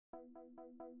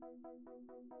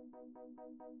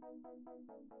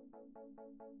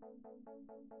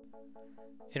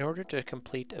In order to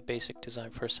complete a basic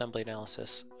design for assembly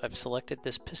analysis, I've selected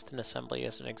this piston assembly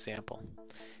as an example.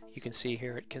 You can see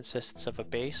here it consists of a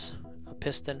base, a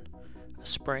piston, a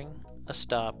spring, a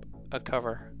stop, a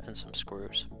cover, and some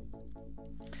screws.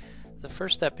 The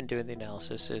first step in doing the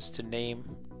analysis is to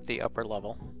name the upper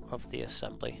level of the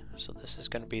assembly. So this is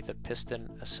going to be the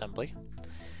piston assembly.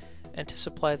 And to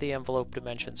supply the envelope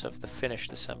dimensions of the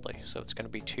finished assembly. So it's going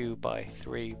to be 2 by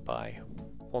 3 by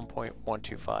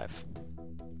 1.125.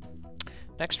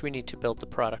 Next, we need to build the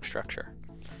product structure.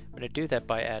 I'm going to do that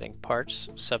by adding parts,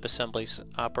 subassemblies,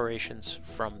 operations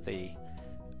from the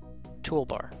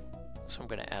toolbar. So I'm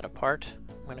going to add a part.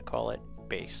 I'm going to call it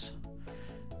base.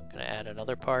 I'm going to add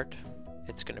another part.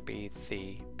 It's going to be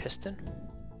the piston.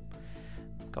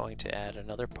 I'm going to add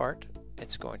another part.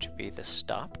 It's going to be the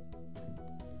stop.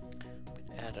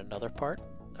 Add another part.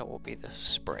 That will be the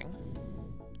spring.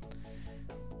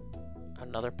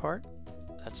 Another part.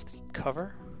 That's the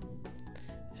cover.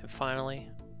 And finally,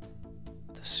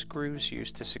 the screws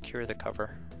used to secure the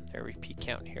cover. Their repeat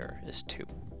count here is 2.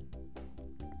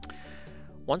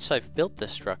 Once I've built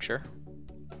this structure,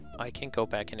 I can go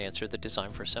back and answer the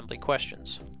design for assembly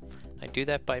questions. I do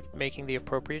that by making the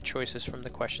appropriate choices from the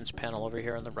questions panel over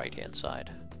here on the right hand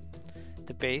side.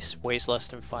 The base weighs less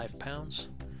than 5 pounds.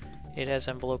 It has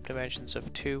envelope dimensions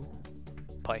of 2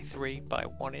 by 3 by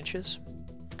 1 inches.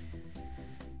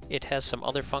 It has some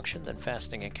other function than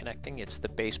fastening and connecting. It's the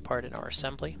base part in our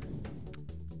assembly.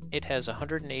 It has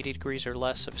 180 degrees or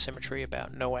less of symmetry,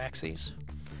 about no axes.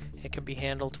 It can be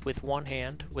handled with one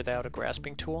hand without a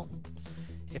grasping tool.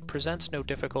 It presents no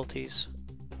difficulties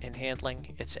in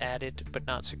handling. It's added but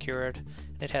not secured.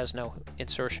 And it has no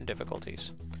insertion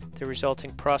difficulties. The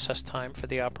resulting process time for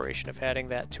the operation of adding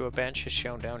that to a bench is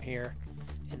shown down here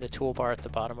in the toolbar at the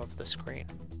bottom of the screen.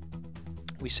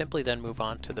 We simply then move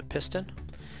on to the piston.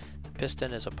 The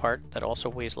piston is a part that also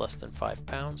weighs less than 5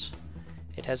 pounds.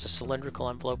 It has a cylindrical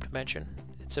envelope dimension.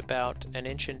 It's about 1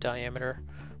 inch in diameter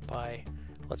by,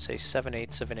 let's say,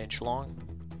 7/8 of an inch long.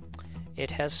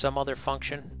 It has some other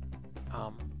function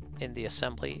in the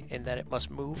assembly in that it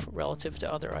must move relative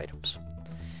to other items.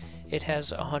 It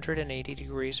has 180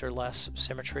 degrees or less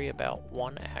symmetry, about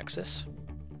 1 axis.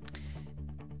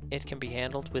 It can be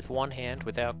handled with one hand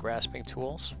without grasping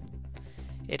tools.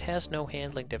 It has no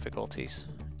handling difficulties,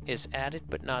 is added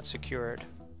but not secured,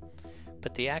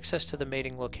 but the access to the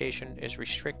mating location is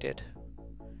restricted,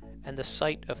 and the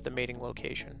site of the mating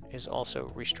location is also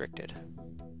restricted.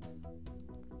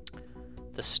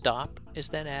 The stop is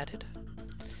then added.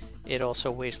 It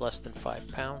also weighs less than 5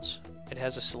 pounds. It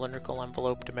has a cylindrical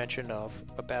envelope dimension of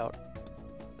about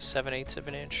 7/8 of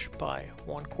an inch by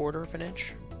 1/4 of an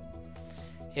inch.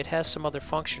 It has some other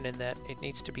function in that it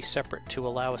needs to be separate to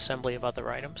allow assembly of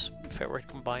other items. If it were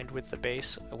combined with the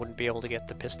base, I wouldn't be able to get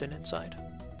the piston inside.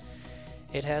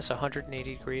 It has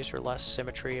 180 degrees or less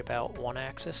symmetry, about 1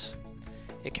 axis.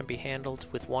 It can be handled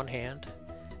with one hand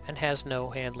and has no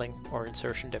handling or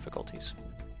insertion difficulties.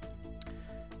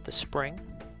 The spring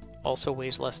also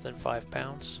weighs less than 5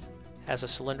 pounds, has a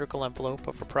cylindrical envelope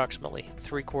of approximately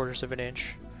 3/4 of an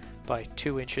inch by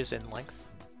 2 inches in length.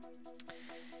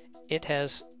 It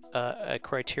has a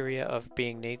criteria of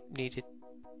being needed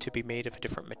to be made of a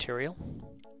different material.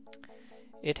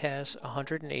 It has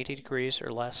 180 degrees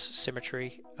or less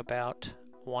symmetry, about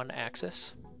 1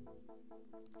 axis.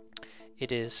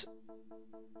 It is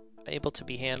able to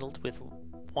be handled with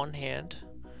one hand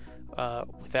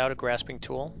without a grasping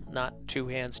tool, not 2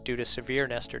 hands due to severe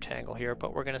nestor tangle here,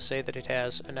 but we're going to say that it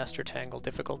has a nestor tangle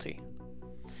difficulty.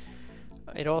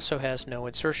 It also has no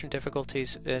insertion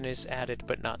difficulties and is added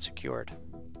but not secured.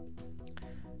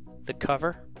 The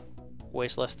cover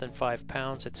weighs less than 5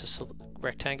 pounds. It's a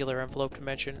rectangular envelope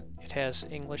dimension. It has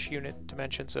English unit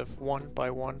dimensions of 1 by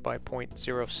 1 by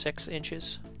 0.06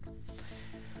 inches.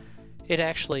 It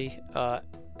actually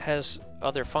has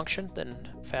other function than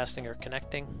fastening or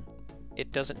connecting.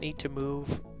 It doesn't need to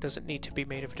move, doesn't need to be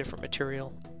made of a different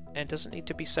material, and doesn't need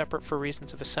to be separate for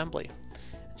reasons of assembly.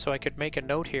 So I could make a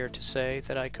note here to say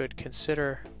that I could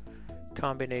consider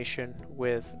combination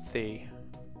with the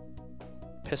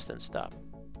piston stop.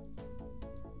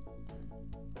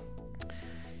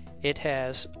 It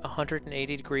has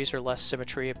 180 degrees or less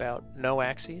symmetry, about no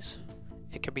axes.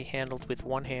 It can be handled with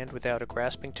one hand without a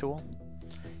grasping tool.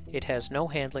 It has no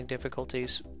handling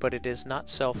difficulties, but it is not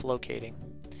self-locating,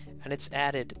 and it's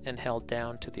added and held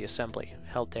down to the assembly,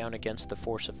 held down against the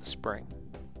force of the spring.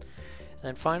 And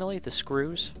then finally, the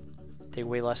screws. They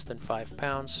weigh less than 5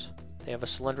 pounds. They have a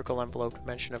cylindrical envelope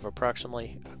dimension of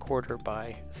approximately 1/4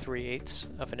 by 3/8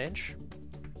 of an inch.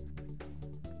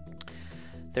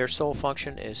 Their sole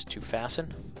function is to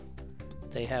fasten.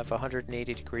 They have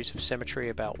 180 degrees of symmetry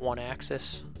about one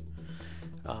axis.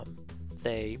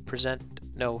 They present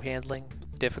no handling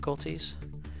difficulties.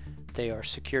 They are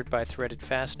secured by threaded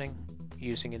fastening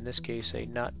using, in this case, a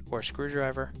nut or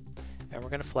screwdriver, and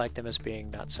we're going to flag them as being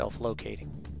not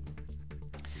self-locating.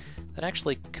 That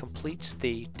actually completes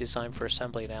the design for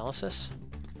assembly analysis,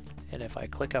 and if I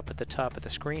click up at the top of the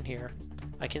screen here,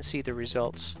 I can see the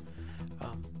results.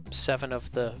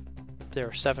 There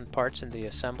are 7 parts in the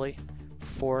assembly,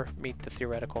 4 meet the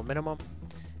theoretical minimum,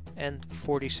 and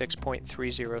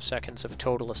 46.30 seconds of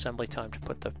total assembly time to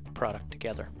put the product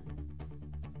together.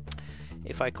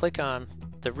 If I click on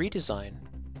the Redesign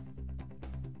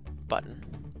button,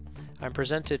 I'm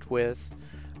presented with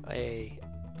a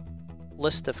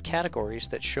list of categories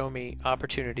that show me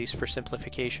opportunities for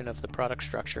simplification of the product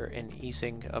structure and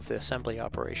easing of the assembly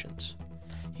operations.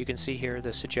 You can see here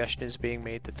the suggestion is being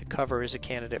made that the cover is a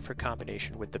candidate for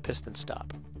combination with the piston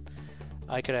stop.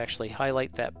 I could actually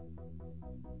highlight that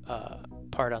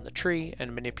part on the tree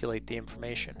and manipulate the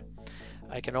information.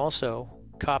 I can also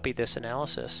copy this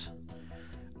analysis,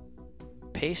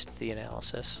 paste the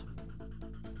analysis,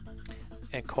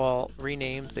 and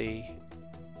rename the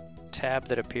tab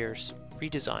that appears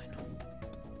Redesign.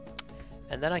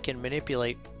 And then I can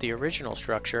manipulate the original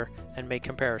structure and make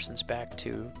comparisons back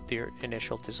to the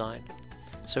initial design.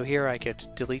 So here I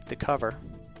could delete the cover,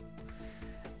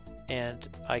 and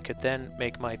I could then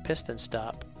make my piston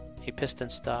stop a piston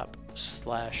stop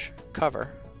 /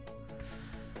 cover.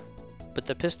 But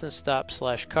the piston stop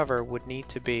 / cover would need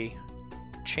to be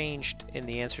changed in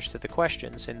the answers to the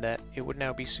questions, in that it would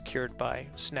now be secured by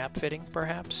snap fitting,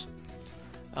 perhaps.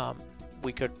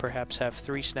 We could perhaps have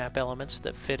 3 snap elements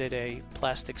that fitted a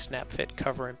plastic snap fit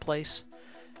cover in place,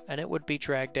 and it would be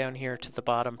dragged down here to the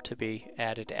bottom to be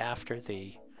added after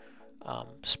the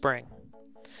spring.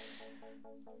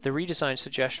 The redesign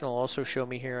suggestion will also show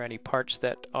me here any parts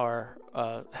that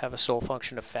have a sole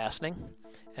function of fastening,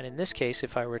 and in this case,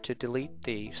 if I were to delete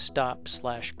the stop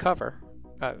 / cover,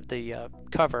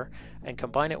 cover and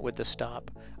combine it with the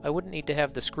stop, I wouldn't need to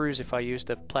have the screws if I used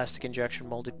a plastic injection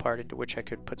molded part into which I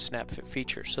could put snap fit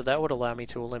features, so that would allow me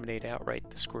to eliminate outright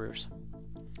the screws.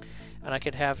 And I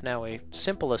could have now a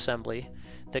simple assembly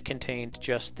that contained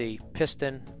just the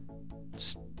piston,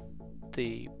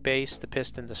 the base, the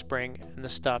piston, the spring, and the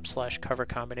stop / cover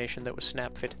combination that was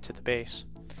snap fitted to the base.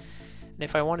 And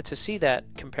if I wanted to see that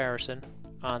comparison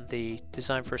on the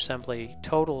Design for Assembly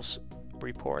Totals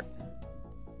report,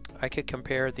 I could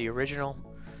compare the original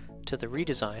to the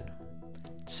redesign,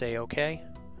 say OK,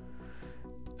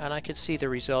 and I could see the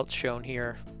results shown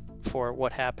here for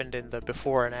what happened in the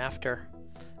before and after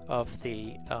of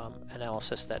the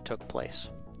analysis that took place.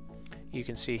 You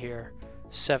can see here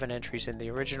 7 entries in the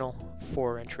original,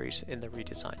 4 entries in the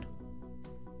redesign.